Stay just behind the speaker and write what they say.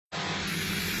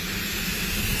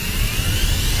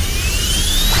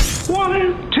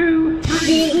1, 2,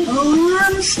 3.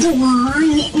 Armstrong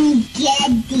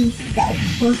Getty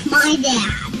Show with my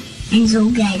dad,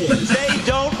 Armstrong Getty. They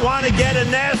don't want to get a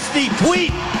nasty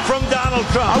tweet from Donald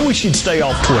Trump. I wish he'd stay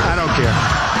off Twitter. I don't care.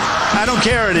 I don't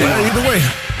care anymore. Well, either way.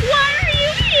 Why are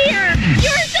you here?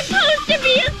 You're supposed to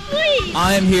be asleep.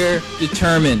 I am here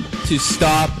determined to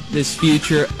stop this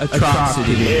future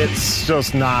atrocity. It's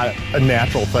just not a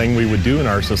natural thing we would do in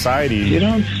our society. You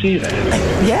don't see that.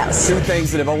 Yes. Two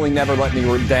things that have only never let me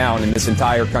down in this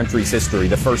entire country's history,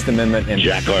 the First Amendment and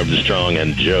Jack Armstrong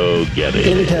and Joe Getty.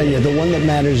 Let me tell you, the one that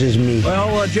matters is me.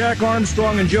 Well, Jack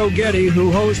Armstrong and Joe Getty,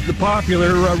 who host the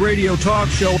popular radio talk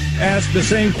show, asked the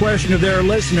same question of their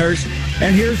listeners,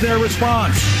 and here's their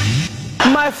response.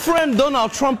 My friend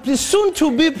Donald Trump is soon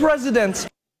to be president.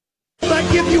 I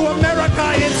give you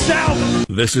America itself.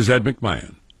 This is Ed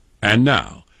McMahon. And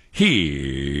now,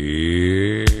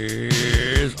 here's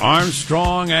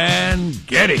Armstrong and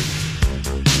Getty.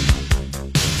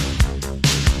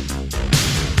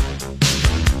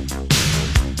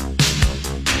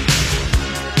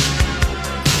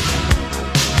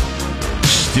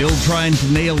 Still trying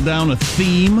to nail down a new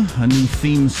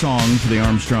theme song for the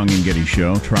Armstrong and Getty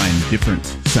Show. Trying different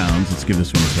sounds. Let's give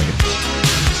this one a second.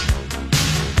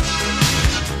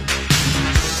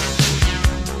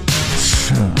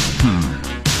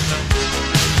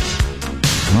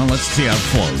 Well, let's see how it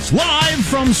flows. Live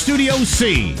from Studio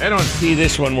C. I don't see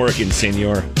this one working,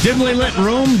 senor. Dimly lit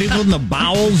room deep in the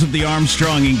bowels of the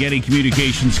Armstrong and Getty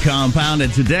Communications compound.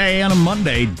 And today, on a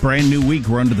Monday, brand new week,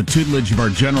 we're under the tutelage of our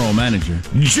general manager.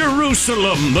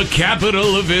 Jerusalem, the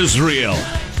capital of Israel.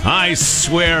 I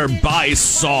swear by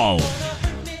Saul.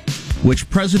 Which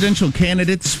presidential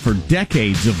candidates for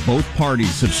decades of both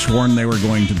parties have sworn they were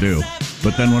going to do.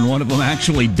 But then when one of them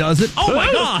actually does it, oh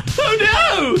my God! Oh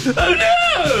no! Oh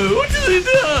no! What has he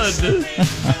done?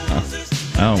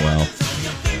 Oh well.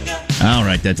 All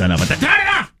right, that's enough. Turn it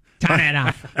off! Turn it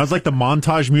off! That was like the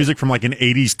montage music from like an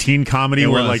 80s teen comedy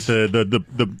where like the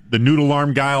noodle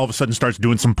arm guy all of a sudden starts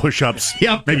doing some push-ups.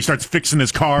 Yep. Maybe starts fixing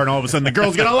his car and all of a sudden the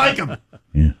girl's gonna like him.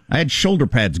 Yeah. I had shoulder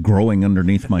pads growing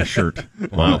underneath my shirt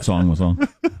while that song was on.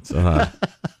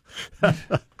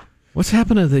 What's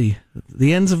happened to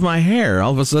the ends of my hair?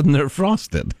 All of a sudden they're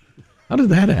frosted. How did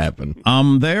that happen?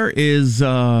 There is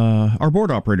our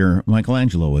board operator,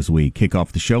 Michelangelo, as we kick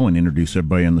off the show and introduce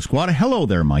everybody on the squad. Hello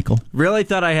there, Michael. Really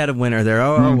thought I had a winner there.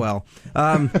 Oh well.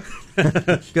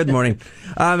 Good morning.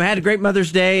 I had a great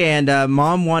Mother's Day, and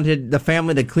Mom wanted the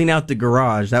family to clean out the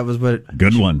garage. That was what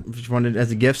good one. She wanted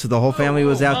as a gift, so the whole family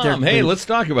was out there. Hey, let's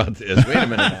talk about this. Wait a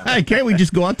minute. Hey, can't we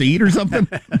just go out to eat or something?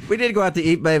 We did go out to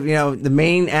eat, but the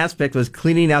main aspect was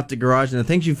cleaning out the garage, and the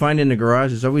things you find in the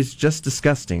garage is always just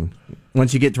disgusting.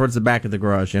 Once you get towards the back of the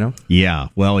garage, Yeah,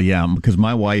 well, yeah, because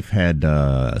my wife had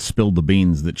spilled the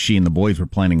beans that she and the boys were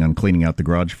planning on cleaning out the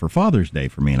garage for Father's Day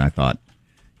for me, and I thought,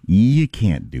 you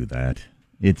can't do that.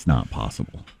 It's not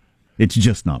possible. It's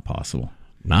just not possible.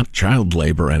 Not child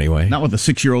labor, anyway. Not with a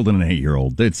 6-year-old and an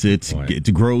 8-year-old. It's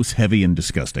gross, heavy, and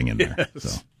disgusting in there. Yes.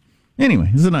 So,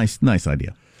 anyway, it's a nice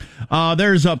idea.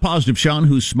 There's Positive Sean,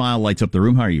 whose smile lights up the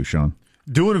room. How are you, Sean?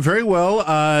 Doing very well.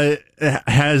 I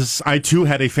too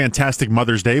had a fantastic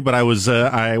Mother's Day, but I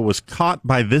was caught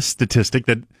by this statistic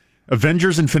that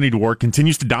Avengers: Infinity War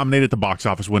continues to dominate at the box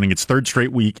office, winning its third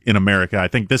straight week in America. I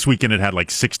think this weekend it had like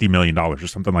 $60 million or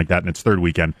something like that in its third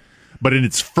weekend. But in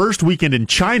its first weekend in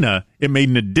China, it made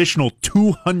an additional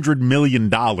 $200 million.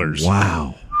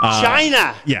 Wow.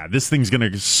 China! Yeah, this thing's going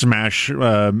to smash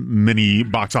many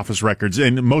box office records,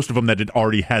 and most of them that it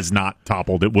already has not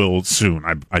toppled. It will soon,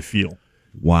 I feel.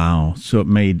 Wow. So it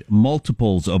made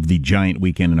multiples of the giant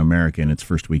weekend in America in its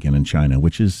first weekend in China,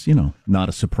 which is, not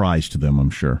a surprise to them, I'm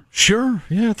sure. Sure.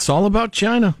 Yeah, it's all about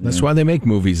China. That's why they make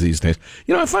movies these days.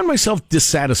 I find myself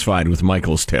dissatisfied with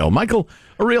Michael's tale. Michael,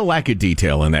 a real lack of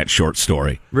detail in that short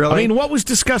story. Really? I mean, what was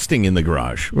disgusting in the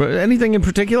garage? Anything in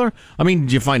particular? I mean,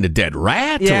 did you find a dead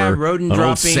rat? Yeah, or rodent an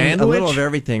old dropping, sandwich? a little of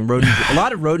everything. A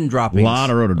lot of rodent droppings. A lot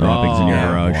of rodent droppings in your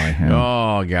garage. Boy.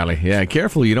 Yeah. Oh, golly. Yeah,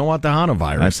 careful. You don't want the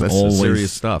Hanavirus. That's always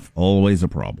serious stuff. Always a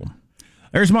problem.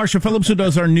 There's Marshall Phillips, who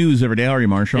does our news every day. How are you,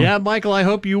 Marshall? Yeah, Michael, I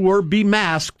hope you were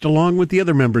bemasked along with the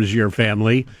other members of your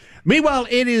family. Meanwhile,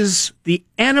 it is the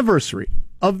anniversary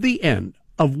of the end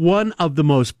of one of the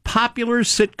most popular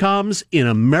sitcoms in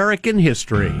American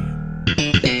history.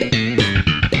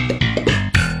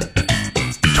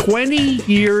 20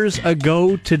 years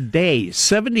ago today,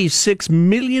 76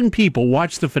 million people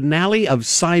watched the finale of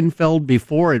Seinfeld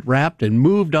before it wrapped and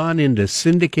moved on into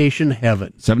syndication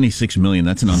heaven. 76 million,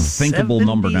 that's an unthinkable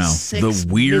number now. The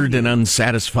weird and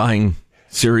unsatisfying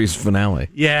series finale.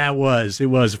 Yeah, it was. It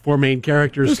was 4 main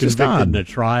characters convicted in a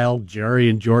trial. Jerry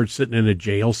and George sitting in a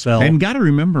jail cell. And got to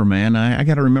remember, man, I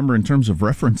got to remember in terms of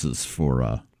references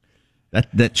for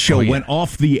that show went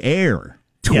off the air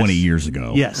 20 years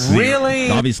ago. Yes. Really?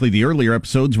 Obviously, the earlier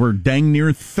episodes were dang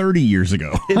near 30 years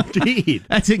ago. Indeed.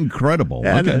 That's incredible.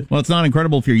 Yeah, okay. Well, it's not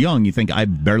incredible if you're young. You think,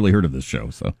 I've barely heard of this show,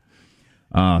 so...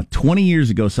 20 years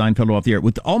ago, Seinfeld went off the air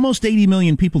with almost 80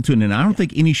 million people tuning in. I don't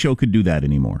think any show could do that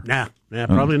anymore. Nah,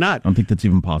 probably not. I don't think that's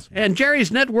even possible. And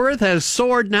Jerry's net worth has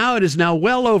soared now. It is now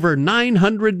well over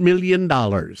 $900 million.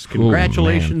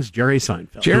 Congratulations, Jerry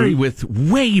Seinfeld. Jerry with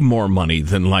way more money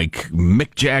than like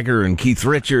Mick Jagger and Keith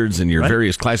Richards and your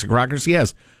various classic rockers. He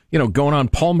has, going on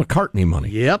Paul McCartney money.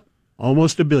 Yep,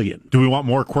 almost $1 billion. Do we want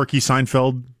more quirky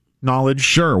Seinfeld knowledge?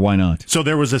 Sure, why not? So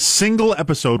there was a single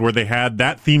episode where they had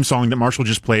that theme song that Marshall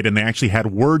just played, and they actually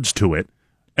had words to it.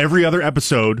 Every other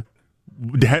episode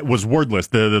was wordless,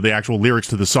 the actual lyrics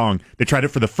to the song. They tried it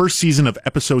for the first season of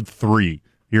episode 3.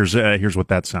 Here's what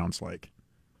that sounds like.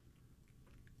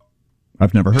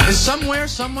 I've never heard. Is somewhere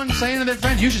someone saying to their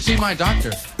friend, "You should see my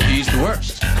doctor. He's the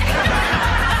worst."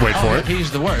 Wait for it. He's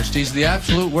the worst. He's the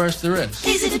absolute worst there is.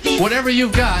 Whatever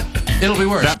you've got, it'll be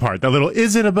worse. That part, that little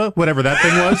 "is it a whatever that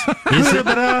thing was."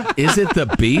 Is it the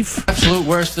beef? Absolute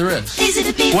worst there is.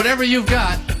 Whatever you've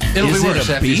got, it'll be worse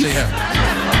after you see him.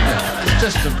 Yeah. It's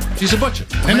just he's a butcher.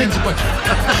 A man's a butcher.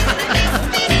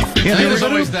 There's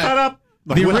always that.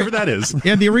 Whatever that is.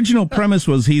 Yeah, the original premise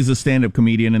was he's a stand-up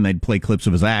comedian, and they'd play clips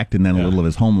of his act and then a little of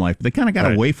his home life. They kind of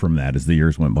got away from that as the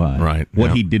years went by. Right.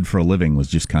 What he did for a living was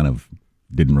just kind of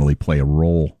didn't really play a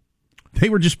role. They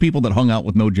were just people that hung out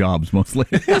with no jobs, mostly.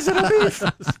 Is it a beef?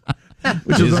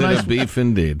 Which is a beef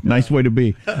indeed. Nice way to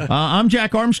be. I'm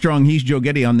Jack Armstrong. He's Joe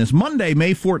Getty. On this Monday,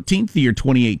 May 14th, the year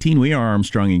 2018, we are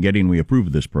Armstrong and Getty, and we approve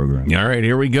of this program. All right,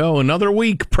 here we go. Another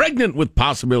week, pregnant with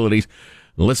possibilities.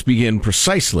 Let's begin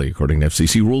precisely according to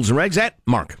FCC rules and regs at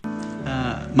Mark.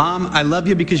 Mom, I love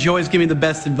you because you always give me the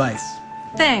best advice.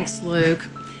 Thanks, Luke.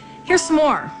 Here's some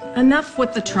more. Enough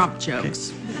with the Trump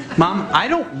jokes. Mom, I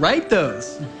don't write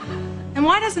those. And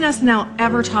why doesn't SNL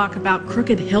ever talk about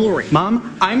crooked Hillary?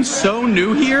 Mom, I'm so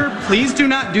new here. Please do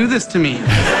not do this to me.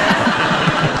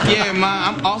 Yeah,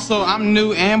 Mom, I'm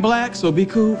new and black, so be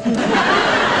cool.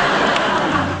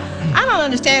 I don't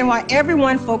understand why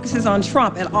everyone focuses on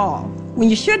Trump at all, when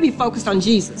you should be focused on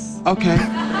Jesus. Okay.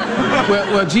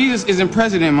 Well, Jesus isn't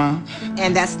president, Mom.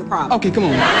 And that's the problem. Okay, come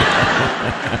on.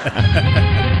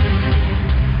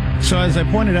 So as I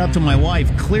pointed out to my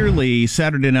wife, clearly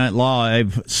Saturday Night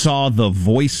Live saw the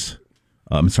Vice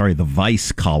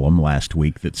column last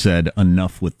week that said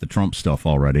enough with the Trump stuff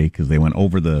already, because they went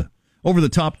over the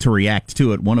top to react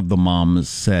to it. One of the moms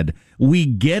said, "We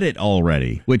get it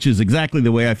already," which is exactly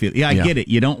the way I feel. Yeah, I get it.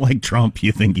 You don't like Trump.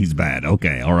 You think he's bad.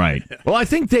 Okay, all right. Well, I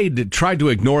think they tried to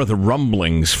ignore the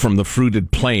rumblings from the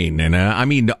fruited plain. And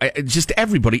just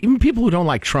everybody, even people who don't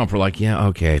like Trump, were like, yeah,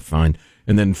 okay, fine.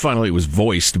 And then finally it was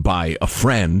voiced by a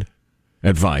friend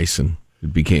at Vice, and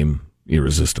it became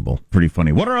irresistible. Pretty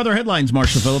funny. What are other headlines,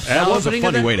 Marshall Phillips? That was a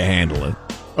funny way to handle it.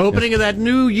 Opening of that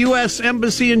new U.S.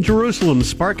 embassy in Jerusalem,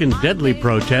 sparking deadly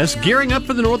protests. Gearing up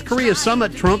for the North Korea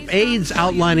summit, Trump aides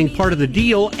outlining part of the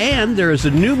deal. And there is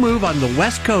a new move on the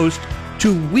West Coast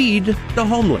to weed the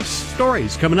homeless.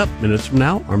 Stories coming up minutes from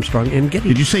now. Armstrong and Getty.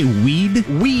 Did you say weed?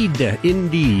 Weed,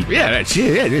 indeed. Yeah, that's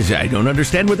it. I don't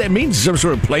understand what that means. Some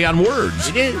sort of play on words.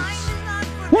 It is.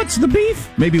 What's the beef?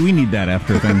 Maybe we need that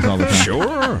after things all the time.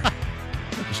 Sure.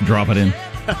 Just drop it in.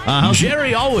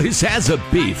 Jerry always has a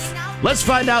beef. Let's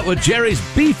find out what Jerry's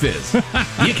beef is.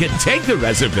 You can take the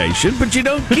reservation, but you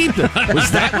don't keep it. Was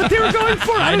that what they were going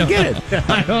for? I don't get it.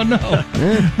 I don't know.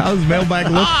 How's mailbag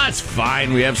look? It's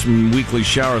fine. We have some weekly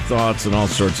shower thoughts and all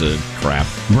sorts of crap.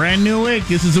 Brand new week.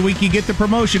 This is the week you get the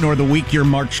promotion, or the week you're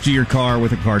marched to your car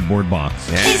with a cardboard box.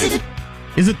 Yeah.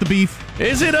 Is it the beef?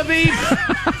 Is it a beef?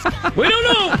 We don't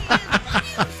know.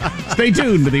 Stay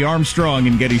tuned to the Armstrong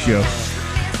and Getty Show.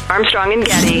 Armstrong and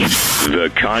Getty.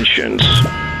 The conscience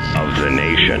of the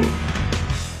nation.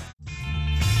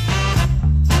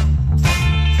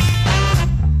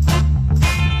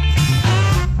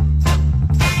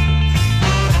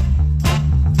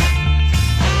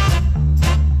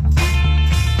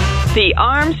 The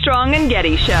Armstrong and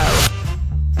Getty Show.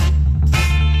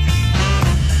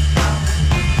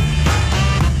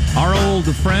 Our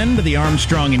old friend, the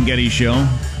Armstrong and Getty Show,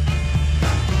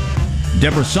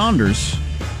 Deborah Saunders,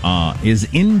 is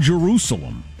in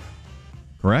Jerusalem.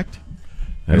 Correct?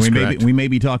 That's and correct. We may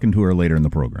be talking to her later in the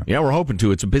program. Yeah, we're hoping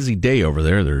to. It's a busy day over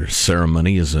there. There's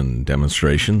ceremonies and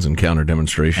demonstrations and counter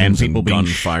demonstrations and people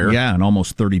gunfire. And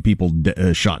almost 30 people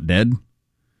shot dead.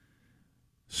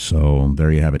 So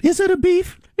there you have it. Is it a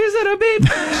beef? Is it a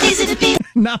beef? Is it a beef?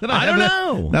 I don't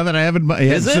know. Now that I haven't.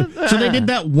 Is it? So they did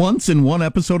that once in one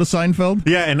episode of Seinfeld?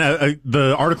 Yeah, and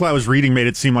the article I was reading made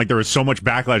it seem like there was so much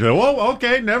backlash. Like, whoa,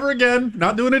 okay, never again.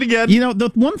 Not doing it again. You know, the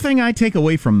one thing I take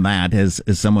away from that as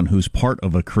someone who's part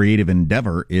of a creative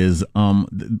endeavor is,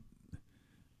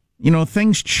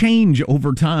 things change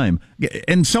over time.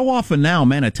 And so often now,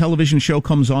 man, a television show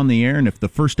comes on the air, and if the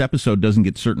first episode doesn't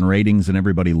get certain ratings and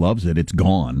everybody loves it, it's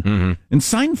gone. Mm-hmm. And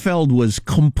Seinfeld was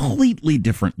completely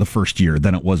different the first year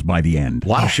than it was by the end. A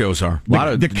lot of shows are. A lot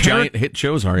of giant hit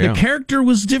shows are, yeah. The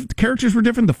characters were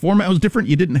different. The format was different.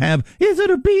 You didn't have, is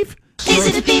it a beef? Is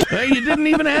it a beef? Hey, you didn't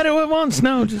even add it at once.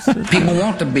 No, just People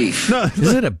want the beef. No,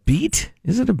 is it a beat?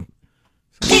 Is it a?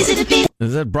 Is it a beef?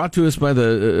 Is that brought to us by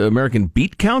the American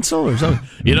Beet Council or something?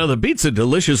 You know, the beet's a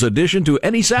delicious addition to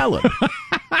any salad.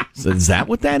 So is that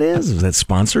what that is? Is that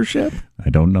sponsorship?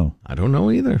 I don't know. I don't know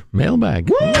either.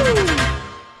 Mailbag. Woo!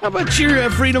 How about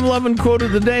your freedom-loving quote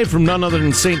of the day from none other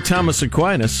than St. Thomas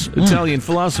Aquinas, Italian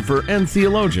philosopher and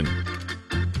theologian?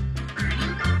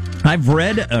 I've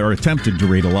read or attempted to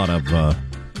read a lot of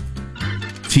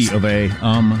T of A.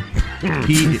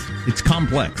 It's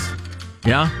complex.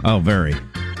 Yeah? Oh, very.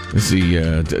 Is he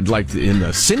like in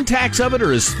the syntax of it,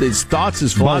 or his thoughts,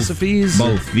 his philosophies?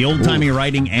 Both. The old-timey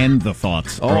writing and the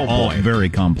thoughts are all very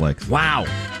complex. Wow.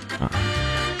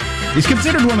 He's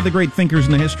considered one of the great thinkers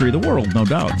in the history of the world, no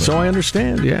doubt. But. So I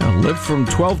understand, yeah. Lived from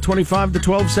 1225 to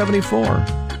 1274.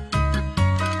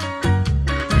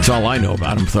 That's all I know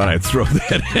about him. Thought I'd throw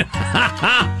that in.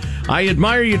 I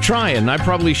admire you trying. I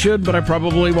probably should, but I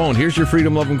probably won't. Here's your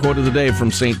freedom-loving quote of the day from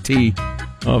St. T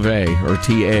of A, or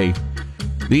T.A.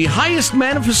 The highest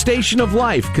manifestation of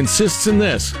life consists in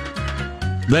this,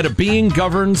 that a being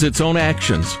governs its own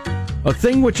actions. A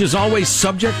thing which is always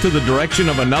subject to the direction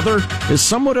of another is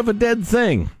somewhat of a dead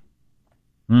thing.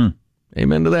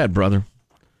 Amen to that, brother.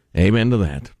 Amen to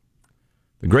that.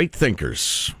 The great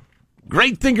thinkers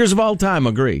of all time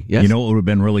agree. Yes? You know what would have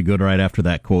been really good right after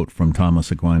that quote from Thomas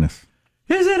Aquinas?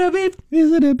 Is it a beep?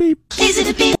 Is it a beep? Is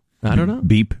it a beef? I don't know.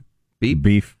 Beep. Beep.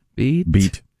 Beef. Beat.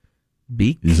 Beat.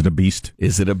 Beak? Is it a beast?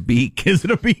 Is it a beak? Is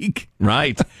it a beak?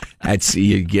 Right. That's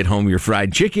you get home your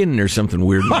fried chicken and there's something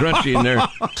weird and crunchy in there.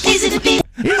 Is it a beef?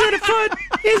 Is it a foot?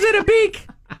 Is it a beak?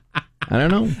 I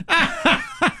don't know.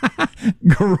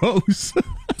 Gross.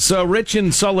 So Rich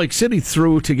in Salt Lake City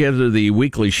threw together the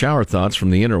weekly shower thoughts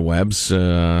from the interwebs.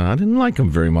 I didn't like them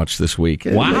very much this week.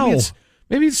 Wow.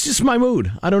 Maybe it's just my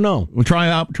mood. I don't know. We'll try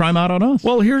them out on us.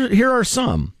 Well, here are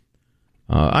some.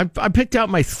 I picked out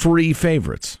my 3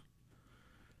 favorites.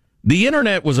 The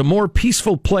internet was a more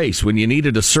peaceful place when you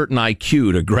needed a certain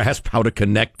IQ to grasp how to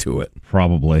connect to it.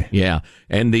 Probably. Yeah.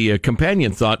 And the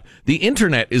companion thought, the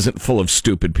internet isn't full of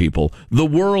stupid people. The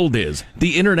world is.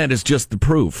 The internet is just the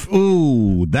proof.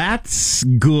 Ooh, that's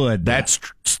good. That's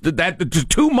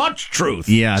too much truth.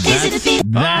 Yeah,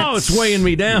 it's weighing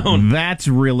me down. That's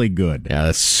really good. Yeah,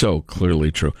 that's so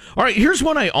clearly true. All right, here's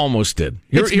one I almost did.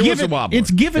 Here's a wobbler.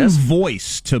 It's given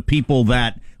voice to people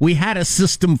that we had a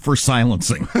system for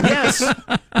silencing. Yes.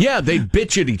 Yeah, they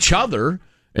bitch at each other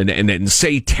and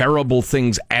say terrible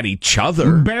things at each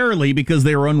other. Barely, because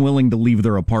they were unwilling to leave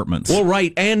their apartments. Well,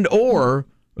 right, or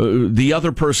the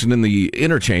other person in the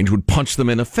interchange would punch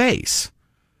them in the face.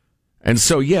 And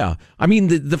so, yeah, I mean,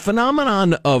 the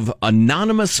phenomenon of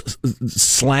anonymous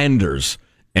slanders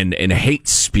and hate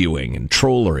spewing and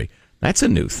trollery, that's a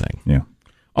new thing. Yeah.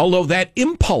 Although that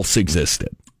impulse existed.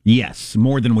 Yes,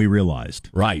 more than we realized.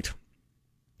 Right.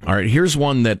 All right, here's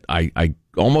one that I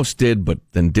almost did, but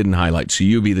then didn't highlight, so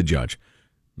you be the judge.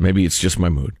 Maybe it's just my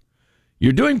mood.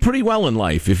 You're doing pretty well in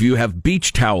life if you have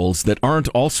beach towels that aren't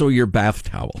also your bath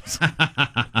towels.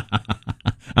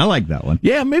 I like that one.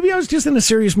 Yeah, maybe I was just in a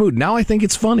serious mood. Now I think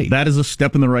it's funny. That is a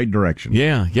step in the right direction.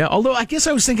 Yeah. Although I guess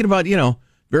I was thinking about,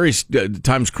 various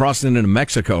times crossing into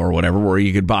Mexico or whatever, where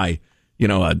you could buy,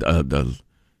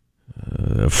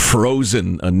 a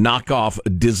frozen, a knockoff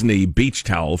Disney beach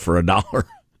towel for $1.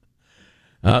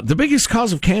 The biggest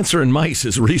cause of cancer in mice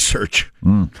is research.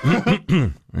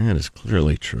 That is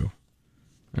clearly true.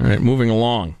 All right, moving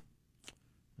along.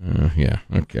 Yeah,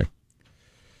 okay.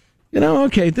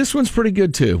 Okay, this one's pretty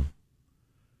good, too.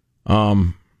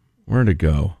 Where'd it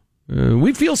go?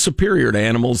 We feel superior to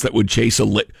animals that would chase a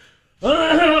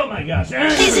oh, my gosh.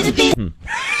 Is it a beef?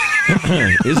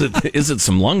 Is it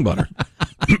some lung butter?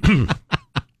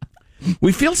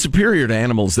 We feel superior to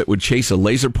animals that would chase a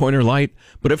laser pointer light,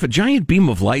 but if a giant beam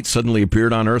of light suddenly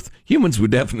appeared on Earth, humans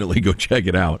would definitely go check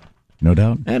it out. No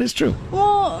doubt. That is true.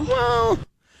 Well, all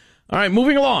right,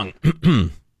 moving along.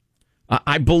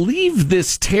 I believe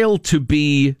this tale to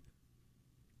be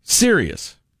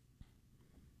serious.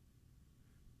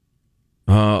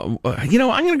 I'm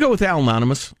going to go with Al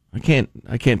Anonymous. I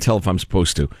can't tell if I'm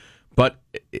supposed to, but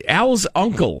Al's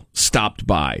uncle stopped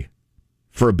by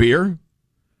for a beer,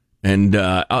 and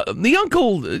the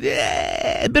uncle,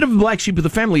 a bit of a black sheep of the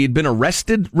family, had been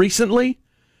arrested recently,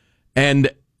 and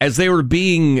as they were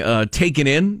being taken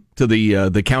in to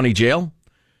the county jail,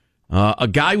 a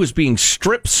guy was being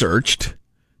strip searched,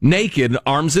 naked,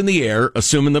 arms in the air,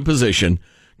 assuming the position.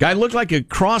 Guy looked like a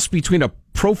cross between a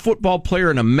pro football player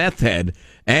and a meth head,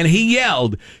 and he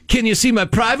yelled, "Can you see my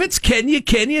privates? Can you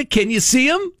see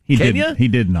them? He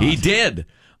did not. He did.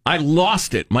 I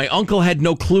lost it. My uncle had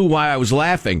no clue why I was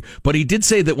laughing, but he did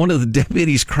say that one of the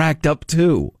deputies cracked up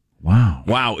too.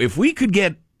 Wow. If we could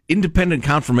get independent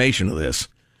confirmation of this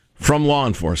from law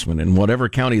enforcement in whatever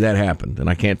county that happened, and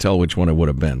I can't tell which one it would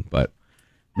have been, but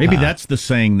maybe that's the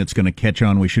saying that's going to catch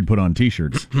on. We should put on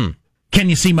T-shirts. Can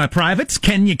you see my privates?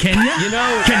 Can you? Can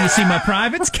you see my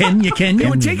privates? Can you? It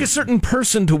would take a certain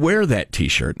person to wear that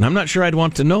T-shirt, and I'm not sure I'd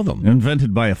want to know them.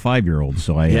 Invented by a 5-year-old,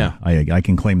 so I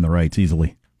can claim the rights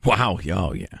easily. Wow.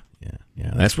 Oh, yeah.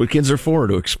 That's what kids are for,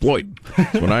 to exploit.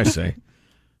 That's what I say.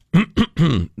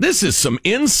 This is some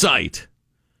insight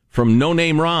from No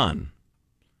Name Ron.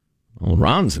 Well,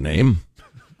 Ron's a name.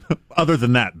 Other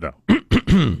than that, though.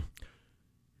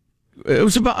 It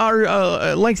was about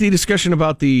our lengthy discussion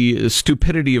about the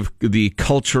stupidity of the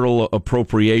cultural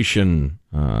appropriation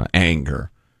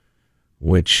anger,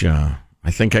 which I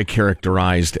think I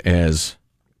characterized as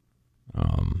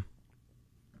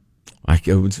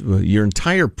your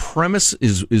entire premise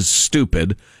is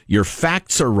stupid, your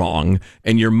facts are wrong,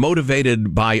 and you're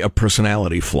motivated by a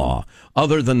personality flaw.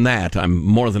 Other than that, I'm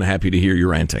more than happy to hear your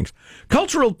rantings.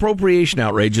 Cultural appropriation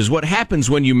outrage is what happens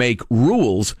when you make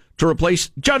rules to replace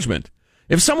judgment.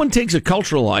 If someone takes a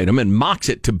cultural item and mocks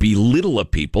it to belittle a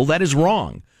people, that is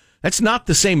wrong. That's not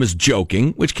the same as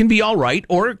joking, which can be all right,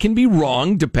 or it can be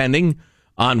wrong, depending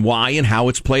on why and how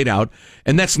it's played out.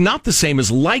 And that's not the same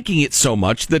as liking it so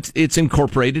much that it's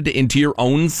incorporated into your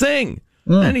own thing.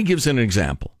 And he gives an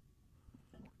example.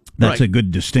 That's a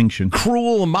good distinction.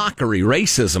 Cruel mockery,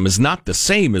 racism, is not the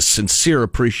same as sincere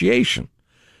appreciation.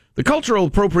 The cultural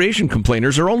appropriation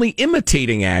complainers are only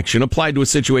imitating action applied to a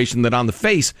situation that on the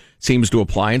face seems to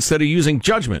apply instead of using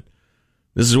judgment.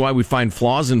 This is why we find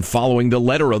flaws in following the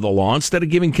letter of the law instead of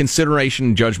giving consideration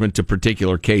and judgment to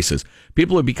particular cases.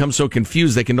 People have become so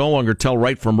confused they can no longer tell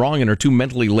right from wrong and are too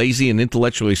mentally lazy and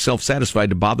intellectually self-satisfied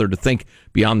to bother to think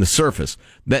beyond the surface.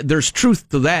 That there's truth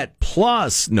to that,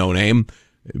 plus, No Name,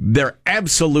 their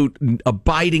absolute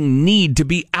abiding need to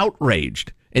be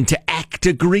outraged and to act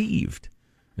aggrieved,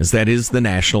 as that is the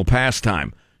national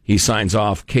pastime. He signs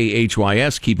off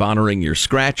KHYS, keep honoring your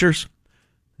scratchers.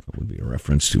 That would be a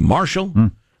reference to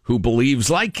Marshall, who believes,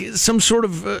 like some sort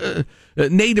of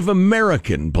Native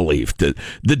American belief, that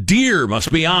the deer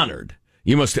must be honored.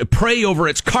 You must pray over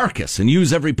its carcass and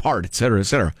use every part, etc.,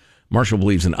 etc. Marshall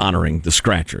believes in honoring the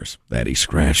scratchers that he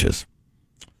scratches.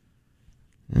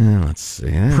 Let's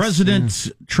see. President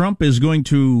Trump is going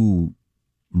to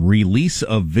release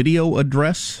a video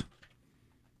address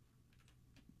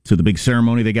to the big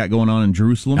ceremony they got going on in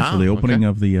Jerusalem for the opening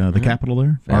of the Capitol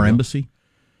there, our embassy.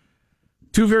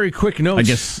 Two very quick notes. I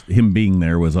guess him being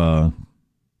there was an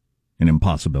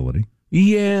impossibility.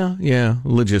 Yeah,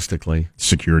 logistically.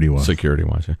 Security-wise,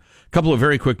 yeah. A couple of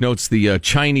very quick notes. The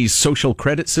Chinese social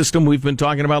credit system we've been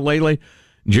talking about lately.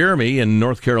 Jeremy in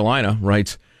North Carolina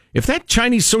writes, if that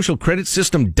Chinese social credit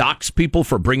system docks people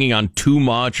for bringing on too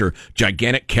much or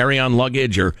gigantic carry-on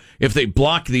luggage, or if they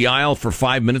block the aisle for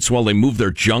 5 minutes while they move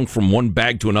their junk from one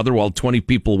bag to another while 20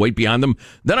 people wait behind them,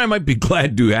 then I might be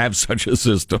glad to have such a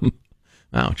system.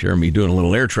 Wow, Jeremy doing a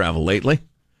little air travel lately.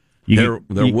 There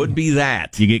would be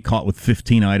that. You get caught with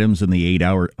 15 items and the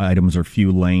 8-hour items are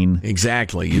few lane.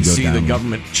 Exactly. You'd see the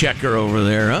government checker over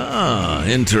there.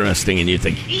 Interesting. And you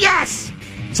think, yes!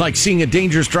 It's like seeing a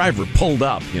dangerous driver pulled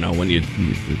up, when you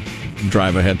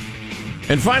drive ahead.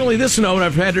 And finally, this note,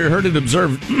 I've heard it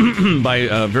observed by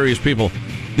various people.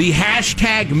 The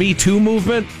hashtag #MeToo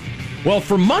movement. Well,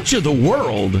 for much of the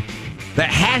world, that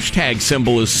hashtag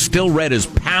symbol is still read as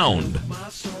pound.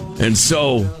 And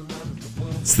so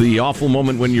it's the awful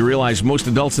moment when you realize most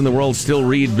adults in the world still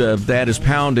read that as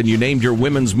pound, and you named your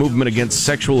women's movement against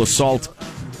sexual assault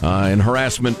and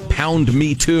harassment Pound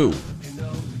Me Too.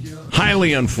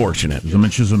 Highly unfortunate.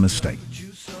 Which is a mistake.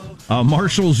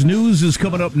 Marshall's News is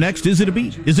coming up next. Is it a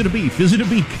beat? Is it a beef? Is it a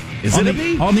beak? Is it a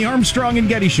beat? On the Armstrong and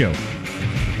Getty Show.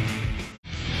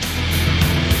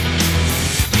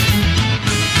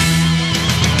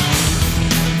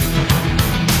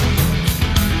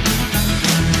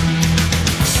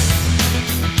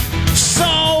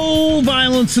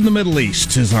 Violence in the Middle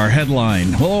East is our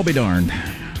headline. Well, I'll be darned.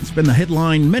 It's been the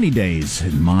headline many days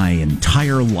in my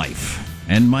entire life,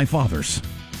 and my father's.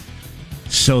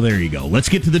 So there you go. Let's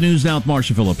get to the news now with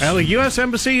Marcia Phillips. Well, the U.S.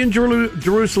 Embassy in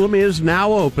Jerusalem is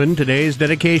now open. Today's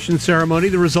dedication ceremony,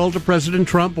 the result of President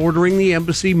Trump ordering the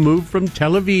embassy moved from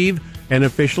Tel Aviv and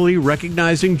officially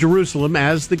recognizing Jerusalem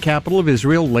as the capital of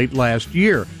Israel late last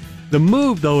year. The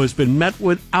move, though, has been met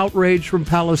with outrage from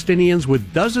Palestinians,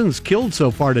 with dozens killed so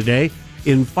far today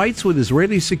in fights with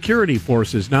Israeli security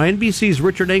forces. Now, NBC's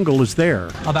Richard Engel is there.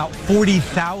 About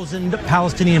 40,000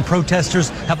 Palestinian protesters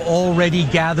have already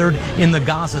gathered in the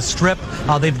Gaza Strip.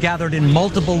 They've gathered in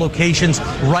multiple locations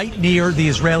right near the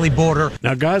Israeli border.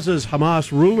 Now, Gaza's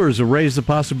Hamas rulers have raised the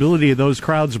possibility of those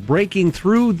crowds breaking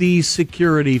through these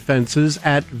security fences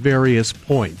at various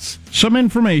points. Some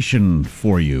information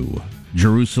for you.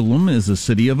 Jerusalem is a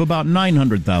city of about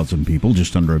 900,000 people,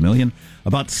 just under 1 million.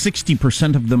 About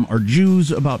 60% of them are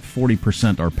Jews, about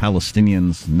 40% are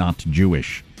Palestinians, not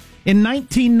Jewish. In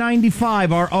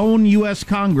 1995, our own U.S.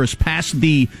 Congress passed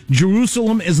the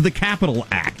Jerusalem is the Capital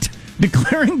Act,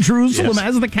 declaring Jerusalem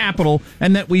as the capital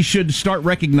and that we should start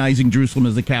recognizing Jerusalem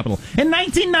as the capital. In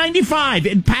 1995,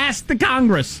 it passed the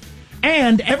Congress.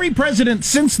 And every president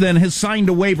since then has signed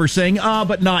a waiver saying,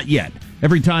 but not yet.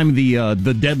 Every time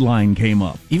the deadline came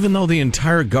up. Even though the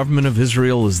entire government of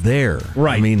Israel is there.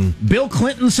 Right. I mean, Bill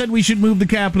Clinton said we should move the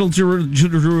capital to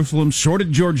Jerusalem. So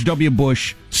did George W.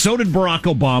 Bush. So did Barack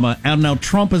Obama. And now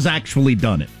Trump has actually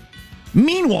done it.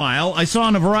 Meanwhile, I saw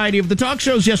on a variety of the talk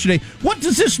shows yesterday, what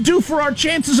does this do for our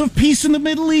chances of peace in the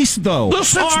Middle East, though? This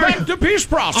sets back the peace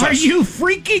process. Are you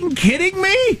freaking kidding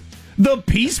me? The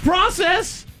peace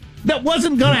process? That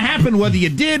wasn't going to happen whether you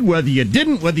did, whether you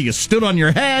didn't, whether you stood on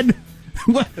your head.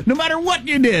 No matter what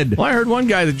you did. Well, I heard one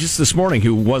guy that just this morning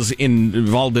who was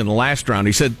involved in the last round.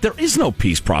 He said, there is no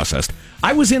peace process.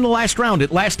 I was in the last round. It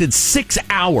lasted 6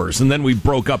 hours, and then we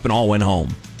broke up and all went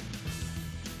home.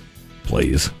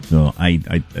 Please. So I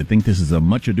think this is a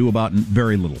much ado about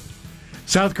very little.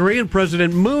 South Korean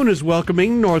President Moon is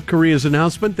welcoming North Korea's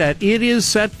announcement that it is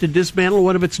set to dismantle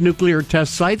one of its nuclear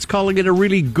test sites, calling it a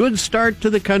really good start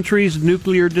to the country's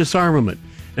nuclear disarmament.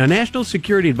 Now, National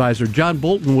Security Advisor John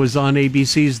Bolton was on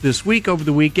ABC's This Week over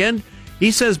the weekend.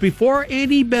 He says before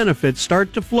any benefits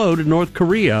start to flow to North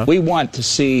Korea, we want to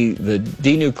see the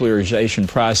denuclearization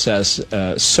process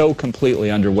so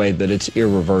completely underway that it's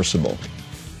irreversible.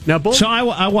 Now, Bolton, so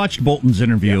I watched Bolton's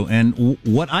interview, and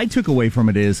what I took away from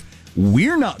it is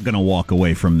we're not going to walk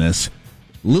away from this.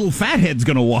 Little fathead's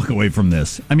going to walk away from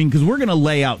this. I mean, because we're going to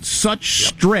lay out such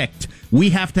strict, we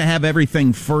have to have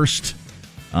everything first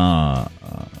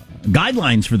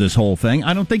guidelines for this whole thing.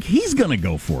 I don't think he's going to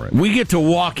go for it. We get to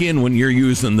walk in when you're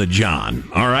using the John,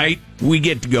 all right? We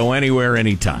get to go anywhere,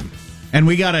 anytime. And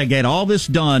we got to get all this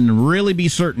done, really be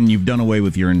certain you've done away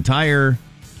with your entire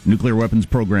nuclear weapons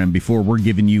program before we're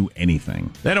giving you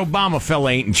anything. That Obama fella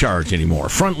ain't in charge anymore.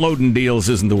 Front-loading deals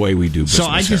isn't the way we do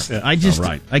business. So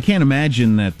I can't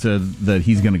imagine that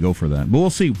he's going to go for that. But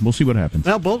we'll see. We'll see what happens.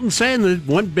 Well, Bolton's saying that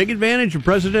one big advantage of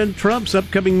President Trump's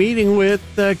upcoming meeting with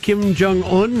Kim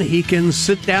Jong-un, he can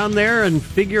sit down there and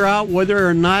figure out whether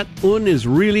or not Un is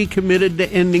really committed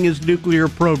to ending his nuclear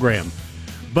program.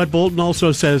 But Bolton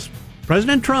also says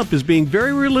President Trump is being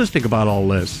very realistic about all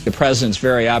this. The president's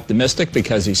very optimistic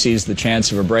because he sees the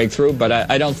chance of a breakthrough, but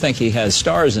I don't think he has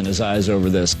stars in his eyes over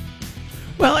this.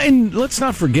 Well, and let's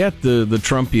not forget the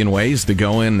Trumpian ways to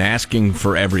go in asking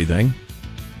for everything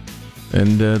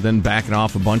and then backing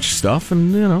off a bunch of stuff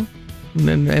and, and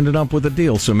then ended up with a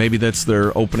deal. So maybe that's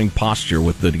their opening posture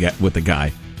with the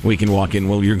guy. We can walk in,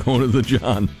 well, you're going to the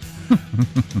John.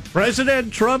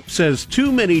 President Trump says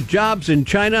too many jobs in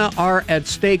China are at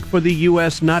stake for the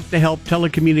U.S. not to help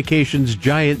telecommunications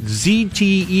giant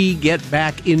ZTE get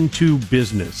back into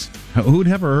business. Who'd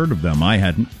ever heard of them? I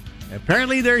hadn't.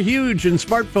 Apparently they're huge in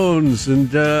smartphones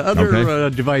and other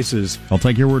devices. I'll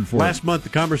take your word for it. Last month, the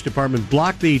Commerce Department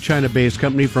blocked the China-based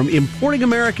company from importing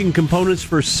American components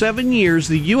for 7 years,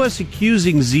 the U.S.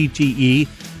 accusing ZTE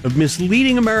of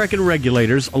misleading American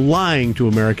regulators, lying to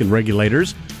American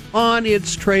regulators, on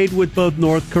its trade with both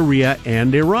North Korea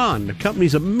and Iran. The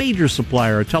company's a major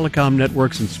supplier of telecom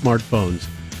networks and smartphones.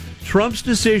 Trump's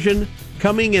decision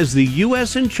coming as the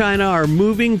U.S. and China are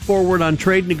moving forward on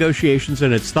trade negotiations,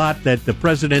 and it's thought that the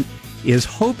president is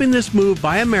hoping this move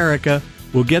by America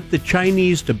will get the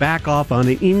Chinese to back off on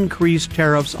increased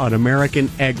tariffs on American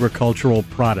agricultural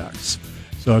products.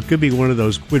 So it could be one of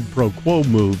those quid pro quo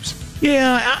moves.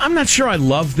 Yeah, I'm not sure I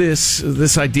love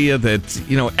this idea that,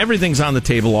 everything's on the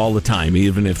table all the time,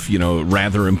 even if,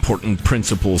 rather important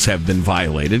principles have been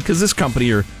violated. Because this company,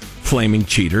 or flaming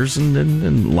cheaters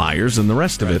and liars and the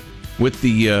rest of it, with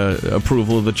the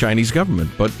approval of the Chinese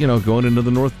government. But, going into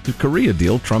the North Korea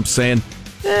deal, Trump's saying,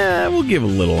 we'll give a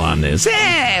little on this.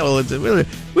 We'll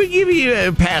give you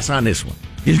a pass on this one.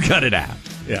 Just cut it out.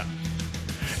 Yeah.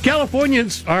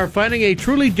 Californians are finding a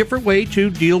truly different way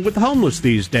to deal with the homeless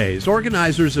these days.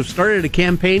 Organizers have started a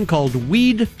campaign called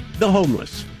Weed the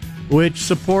Homeless, which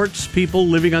supports people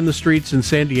living on the streets in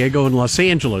San Diego and Los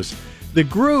Angeles. The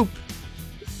group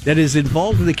that is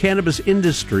involved in the cannabis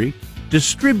industry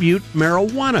distribute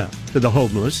marijuana to the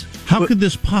homeless. How could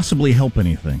this possibly help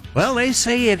anything? Well, they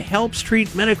say it helps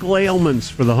treat medical ailments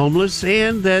for the homeless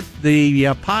and that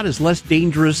the pot is less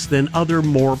dangerous than other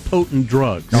more potent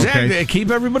drugs. Exactly.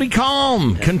 Keep everybody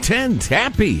calm, content,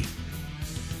 happy.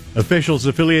 Officials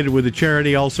affiliated with the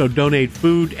charity also donate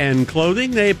food and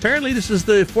clothing. Apparently this is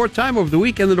the fourth time over the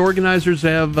weekend that organizers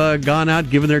have gone out,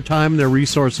 given their time and their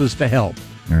resources to help.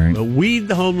 All right. But Weed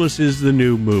the Homeless is the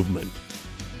new movement.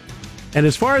 And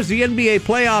as far as the NBA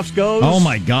playoffs goes... Oh,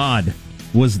 my God.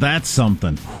 Was that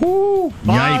something? Whew,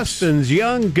 Boston's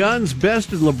young guns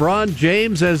bested LeBron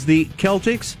James as the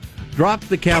Celtics dropped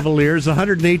the Cavaliers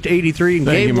 108-83 in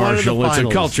Game 1 of the finals. It's a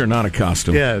culture, not a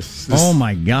costume. Yes. Oh,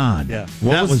 my God. Yeah.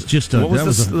 That was just a... What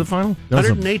was the final?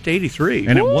 108-83.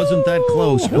 And it wasn't that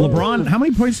close. LeBron, how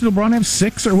many points did LeBron have?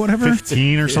 6 or whatever?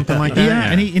 15 or something like that.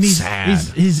 Yeah, and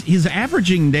he's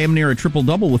averaging damn near a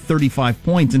triple-double with 35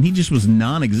 points, and he just was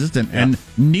non-existent, and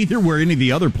neither were any of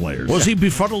the other players. Was he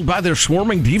befuddled by their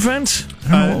swarming defense?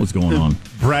 I don't know what was going on.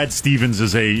 Brad Stevens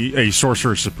is a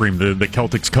Sorcerer Supreme, the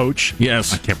Celtics coach.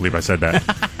 Yes. I can't believe I said that.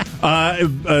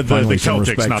 The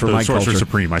Celtics, not the Sorcerer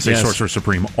Supreme. I say Sorcerer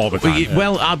Supreme all the time.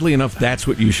 Well, oddly enough, that's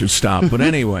what you should stop. But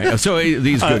anyway, so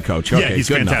he's a good coach. Okay, yeah,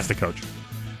 he's a fantastic coach.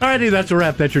 All righty, that's a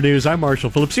wrap. That's your news. I'm Marshall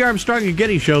Phillips, the Armstrong and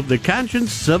Getty Show, the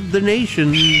conscience of the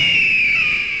nation.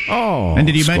 Oh, and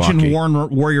did you mention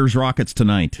Warriors Rockets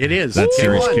tonight? It is. That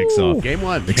series kicks off. Game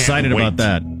 1. Excited about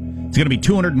that. It's going to be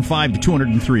 205 to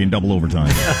 203 in double overtime.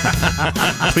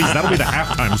 Please, that'll be the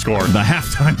halftime score. The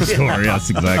halftime score, yes,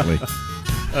 exactly.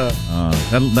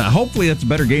 Hopefully that's a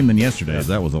better game than yesterday's.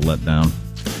 That was a letdown.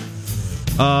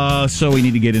 So we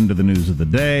need to get into the news of the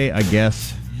day, I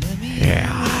guess. Yeah.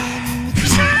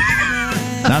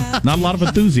 Not a lot of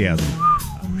enthusiasm.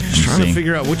 Just trying to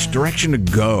figure out which direction to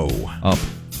go. Up.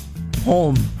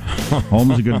 Home.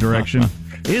 Home is a good direction.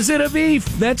 Is it a beef?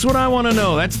 That's what I want to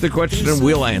know. That's the question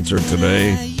we'll answer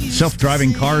today.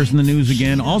 Self-driving cars in the news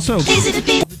again. Also,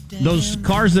 those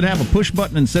cars that have a push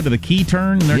button instead of the key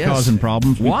turn, they're causing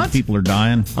problems. What? People are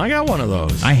dying. I got one of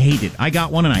those. I hate it. I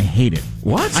got one and I hate it.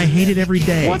 What? I hate it every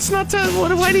day. What's not to...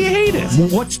 Why do you hate it?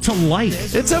 What's to like?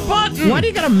 It's a button. Why do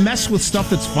you got to mess with stuff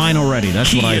that's fine already?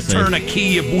 That's what I say. Turn a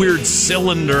key, a weird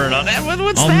cylinder, and all that.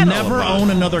 What's I'll that never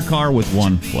own another car with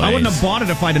one. I wouldn't have bought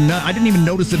it if I didn't even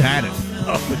notice it had it.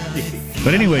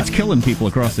 But anyway, it's killing people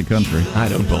across the country. I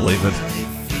don't believe it.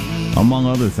 Among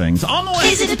other things. On the way.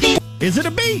 Is it a beef? Is it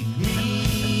a beef?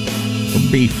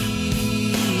 A beef.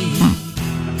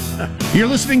 You're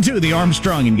listening to the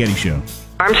Armstrong and Getty Show.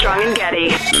 Armstrong and Getty.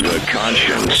 The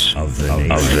conscience of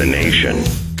the nation.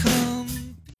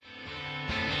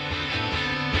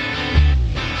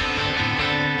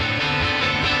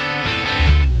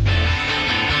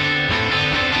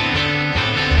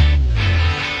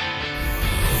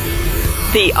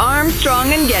 The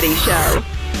Armstrong and Getty Show.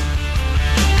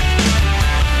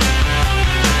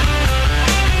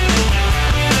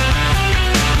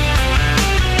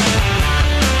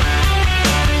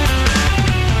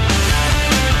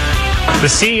 The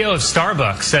CEO of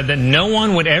Starbucks said that no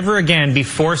one would ever again be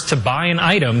forced to buy an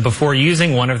item before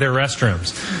using one of their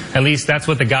restrooms. At least that's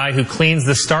what the guy who cleans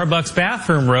the Starbucks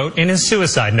bathroom wrote in his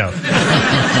suicide note.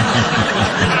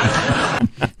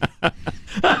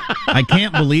 I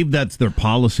can't believe that's their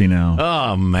policy now.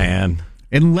 Oh, man.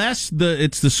 Unless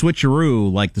it's the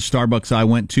switcheroo, like the Starbucks I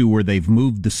went to, where they've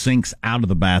moved the sinks out of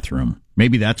the bathroom.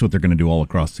 Maybe that's what they're going to do all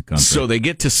across the country. So they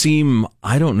get to seem,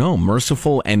 I don't know,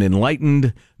 merciful and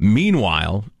enlightened,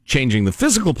 meanwhile changing the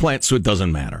physical plant so it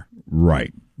doesn't matter.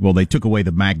 Right. Well, they took away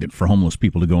the magnet for homeless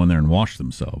people to go in there and wash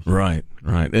themselves. Right.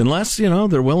 Unless,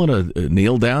 they're willing to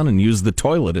kneel down and use the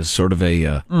toilet as sort of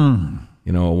a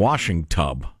washing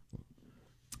tub.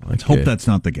 Let's hope that's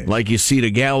not the case. Like you see the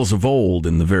gals of old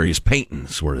in the various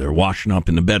paintings where they're washing up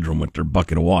in the bedroom with their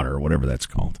bucket of water or whatever that's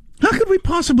called. How could we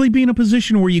possibly be in a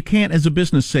position where you can't, as a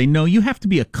business, say, no, you have to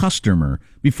be a customer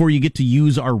before you get to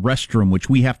use our restroom, which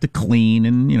we have to clean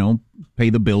and, pay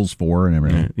the bills for and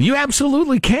everything? You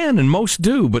absolutely can, and most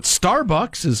do, but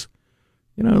Starbucks is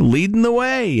leading the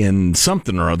way in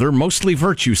something or other, mostly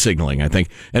virtue signaling, I think,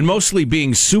 and mostly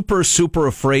being super, super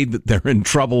afraid that they're in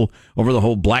trouble over the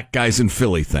whole black guys in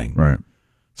Philly thing. Right.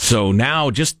 So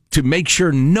now, just to make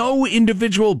sure no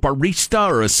individual barista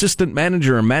or assistant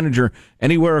manager or manager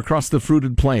anywhere across the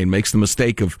fruited plain makes the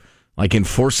mistake of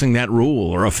enforcing that rule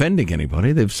or offending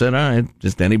anybody, they've said, all right,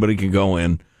 just anybody can go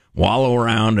in, wallow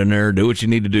around in there, do what you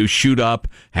need to do, shoot up,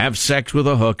 have sex with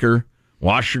a hooker,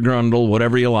 wash your grundle,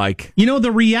 whatever you like.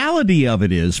 The reality of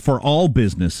it is, for all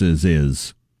businesses,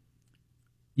 is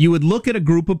you would look at a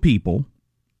group of people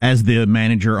as the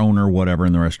manager, owner, whatever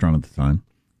in the restaurant at the time,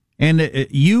 and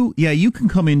you can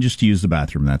come in just to use the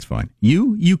bathroom. That's fine.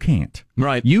 You can't.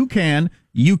 Right. You can't.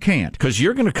 Because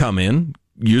you're going to come in,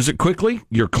 use it quickly,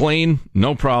 you're clean,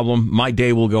 no problem. My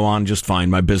day will go on just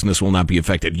fine. My business will not be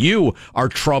affected. You are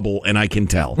trouble, and I can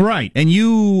tell. Right. And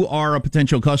you are a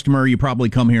potential customer. You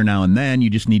probably come here now and then. You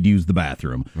just need to use the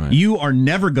bathroom. Right. You are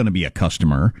never going to be a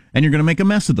customer, and you're going to make a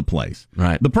mess of the place.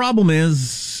 Right. The problem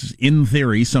is, in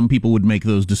theory, some people would make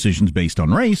those decisions based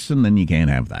on race, and then you can't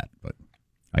have that. But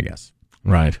I guess.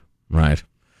 Right.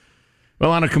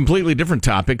 Well, on a completely different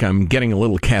topic, I'm getting a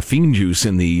little caffeine juice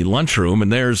in the lunchroom,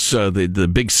 and there's the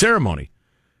big ceremony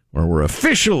where we're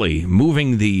officially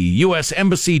moving the U.S.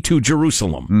 Embassy to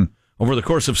Jerusalem over the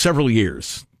course of several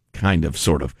years. Kind of,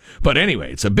 sort of. But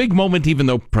anyway, it's a big moment, even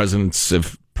though presidents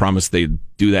have promised they'd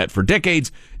do that for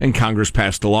decades, and Congress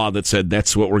passed a law that said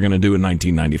that's what we're going to do in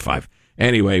 1995.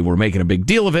 Anyway, we're making a big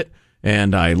deal of it,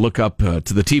 and I look up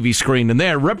to the TV screen, and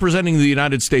there, representing the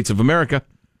United States of America,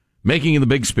 making the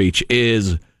big speech,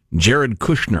 is Jared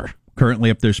Kushner.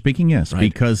 Currently up there speaking, yes, right.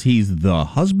 Because he's the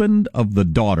husband of the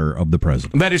daughter of the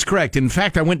president. That is correct. In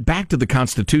fact, I went back to the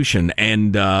Constitution,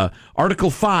 and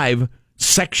Article 5,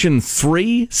 Section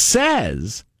 3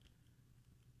 says,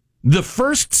 the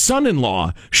first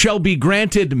son-in-law shall be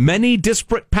granted many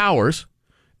disparate powers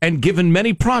and given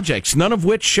many projects, none of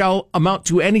which shall amount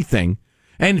to anything.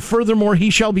 And furthermore,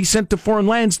 he shall be sent to foreign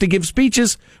lands to give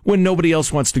speeches when nobody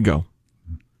else wants to go.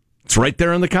 It's right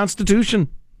there in the Constitution.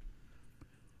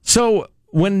 So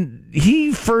when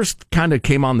he first kind of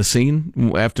came on the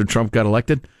scene after Trump got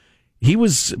elected, he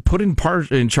was put in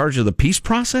charge of the peace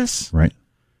process. Right.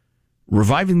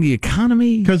 Reviving the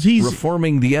economy. Because he's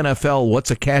reforming the NFL, what's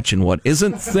a catch and what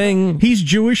isn't thing. He's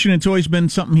Jewish, and it's always been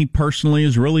something he personally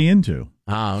is really into.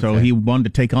 Ah, okay. So he wanted to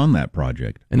take on that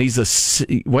project. And he's a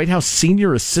White House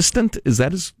senior assistant? Is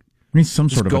that his He's some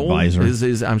sort of advisor.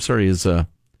 His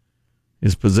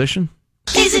position?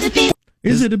 Is it a beat?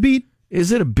 Is it a beat?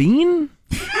 Is it a bean?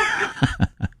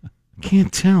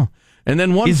 Can't tell. And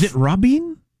then one. Is it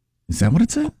Rabin? Is that what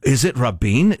it said? Is it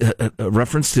Rabin? A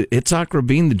reference to Itzhak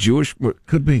Rabin, the Jewish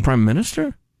could be prime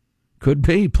minister? Could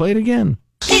be. Play it again.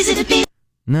 Is it a beat?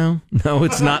 No,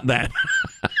 it's not that.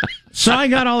 So I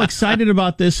got all excited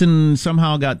about this and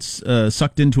somehow got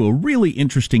sucked into a really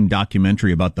interesting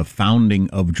documentary about the founding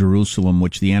of Jerusalem,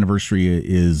 which the anniversary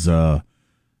is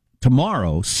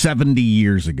tomorrow, 70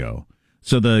 years ago.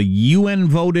 So the UN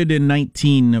voted in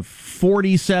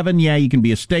 1947, you can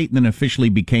be a state, and then officially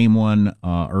became one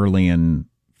early in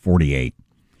 48.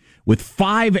 With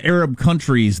 5 Arab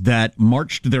countries that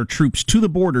marched their troops to the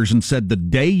borders and said, the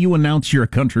day you announce you're a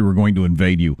country, we're going to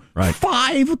invade you. Right.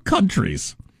 5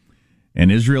 countries.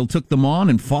 And Israel took them on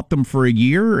and fought them for a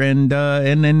year and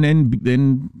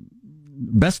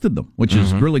bested them, which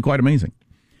is really quite amazing.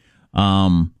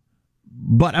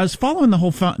 But I was following the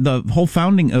whole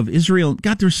founding of Israel.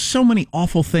 God, there's so many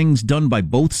awful things done by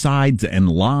both sides, and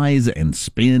lies and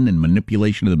spin and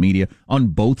manipulation of the media on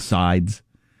both sides.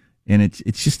 And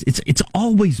it's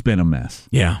always been a mess.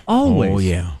 Yeah. Always. Oh,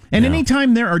 yeah. And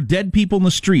anytime there are dead people in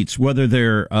the streets, whether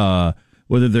they're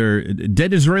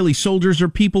dead Israeli soldiers or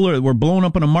people or were blown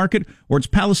up in a market, or it's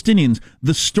Palestinians,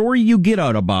 the story you get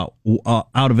out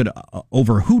of it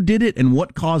over who did it and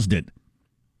what caused it,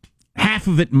 half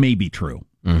of it may be true.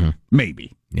 Mm-hmm.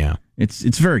 Maybe. Yeah.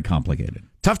 It's very complicated.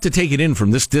 Tough to take it in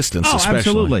from this distance, especially.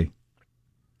 Absolutely.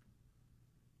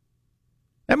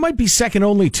 That might be second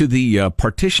only to the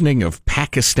partitioning of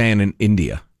Pakistan and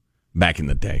India back in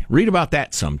the day. Read about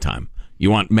that sometime.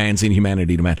 You want man's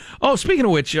inhumanity to man. Oh, speaking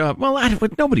of which,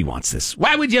 nobody wants this.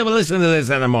 Why would you ever listen to this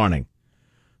in the morning?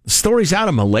 The story's out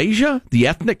of Malaysia, the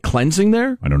ethnic cleansing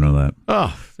there. I don't know that.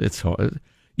 Oh, it's hard.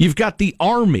 You've got the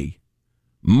army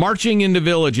marching into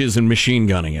villages and machine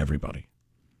gunning everybody.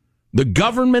 The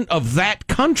government of that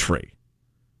country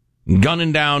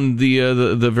gunning down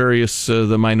the various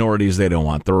the minorities they don't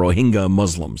want, the Rohingya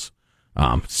Muslims.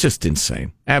 It's just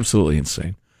insane, absolutely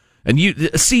insane. And you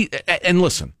see, and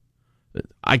listen,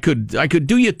 I could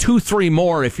do you 2-3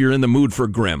 more if you're in the mood for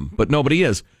grim, but nobody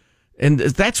is. And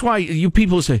that's why you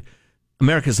people say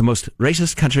America's the most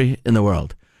racist country in the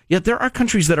world. Yet there are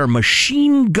countries that are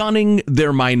machine gunning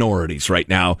their minorities right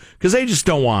now because they just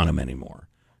don't want them anymore.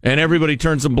 And everybody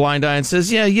turns a blind eye and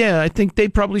says, yeah, I think they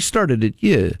probably started it.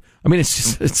 Yeah. I mean,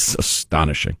 it's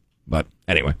astonishing. But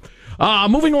anyway,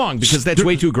 moving along because that's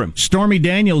way too grim. Stormy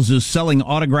Daniels is selling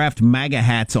autographed MAGA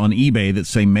hats on eBay that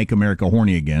say "Make America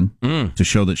Horny Again" to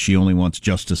show that she only wants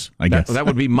justice, I guess. That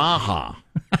would be Maha.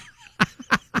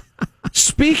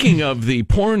 Speaking of the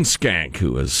porn skank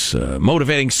who is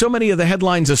motivating so many of the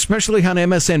headlines, especially on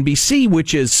MSNBC,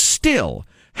 which is still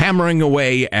hammering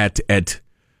away at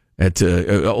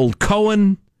old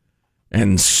Cohen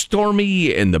and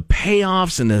Stormy and the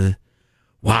payoffs and the...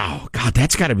 Wow, God,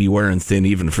 that's got to be wearing thin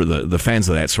even for the fans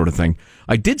of that sort of thing.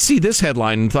 I did see this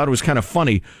headline and thought it was kind of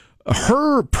funny.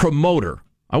 Her promoter...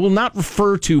 I will not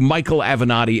refer to Michael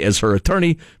Avenatti as her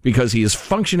attorney because he is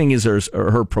functioning as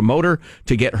her promoter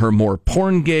to get her more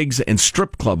porn gigs and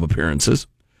strip club appearances.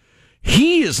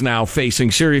 He is now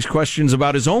facing serious questions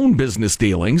about his own business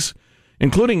dealings,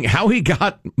 including how he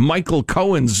got Michael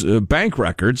Cohen's bank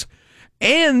records.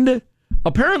 And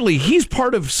apparently he's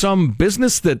part of some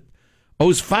business that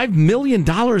owes $5 million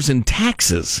in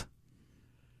taxes.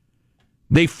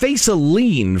 They face a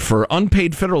lien for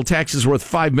unpaid federal taxes worth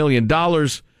 $5 million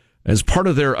as part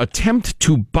of their attempt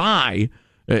to buy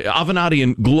Avenatti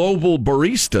and Global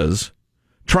Baristas,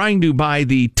 trying to buy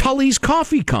the Tully's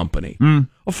Coffee Company,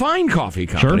 a fine coffee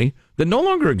company that no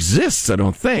longer exists, I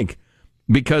don't think,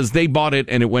 because they bought it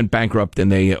and it went bankrupt and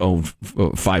they owe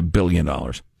 $5 billion.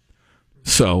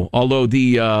 So, although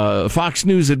the Fox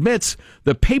News admits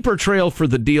the paper trail for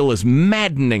the deal is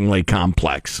maddeningly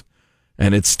complex.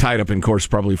 And it's tied up in course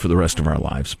probably for the rest of our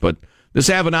lives. But this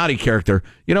Avenatti character,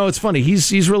 it's funny.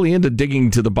 He's really into digging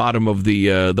to the bottom of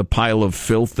the pile of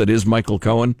filth that is Michael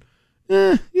Cohen.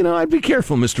 I'd be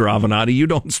careful, Mr. Avenatti. You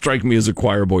don't strike me as a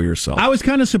choir boy yourself. I was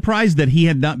kind of surprised that he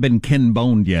had not been Ken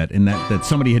Boned yet, and that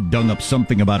somebody had dug up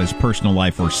something about his personal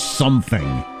life or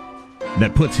something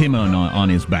that puts him on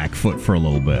his back foot for a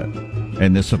little bit.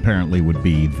 And this apparently would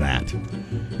be that.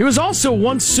 He was also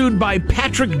once sued by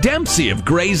Patrick Dempsey of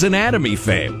Grey's Anatomy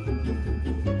fame.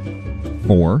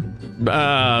 For?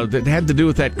 That had to do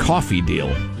with that coffee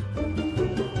deal.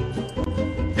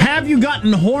 Have you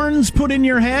gotten horns put in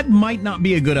your head? Might not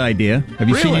be a good idea. Have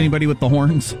you seen anybody with the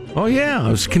horns? Oh, yeah.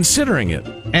 I was considering it.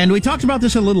 And we talked about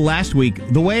this a little last week.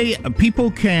 The way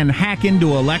people can hack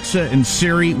into Alexa and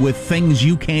Siri with things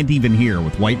you can't even hear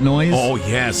with white noise. Oh,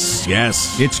 yes.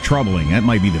 It's troubling. That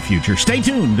might be the future. Stay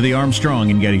tuned to the Armstrong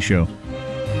and Getty Show.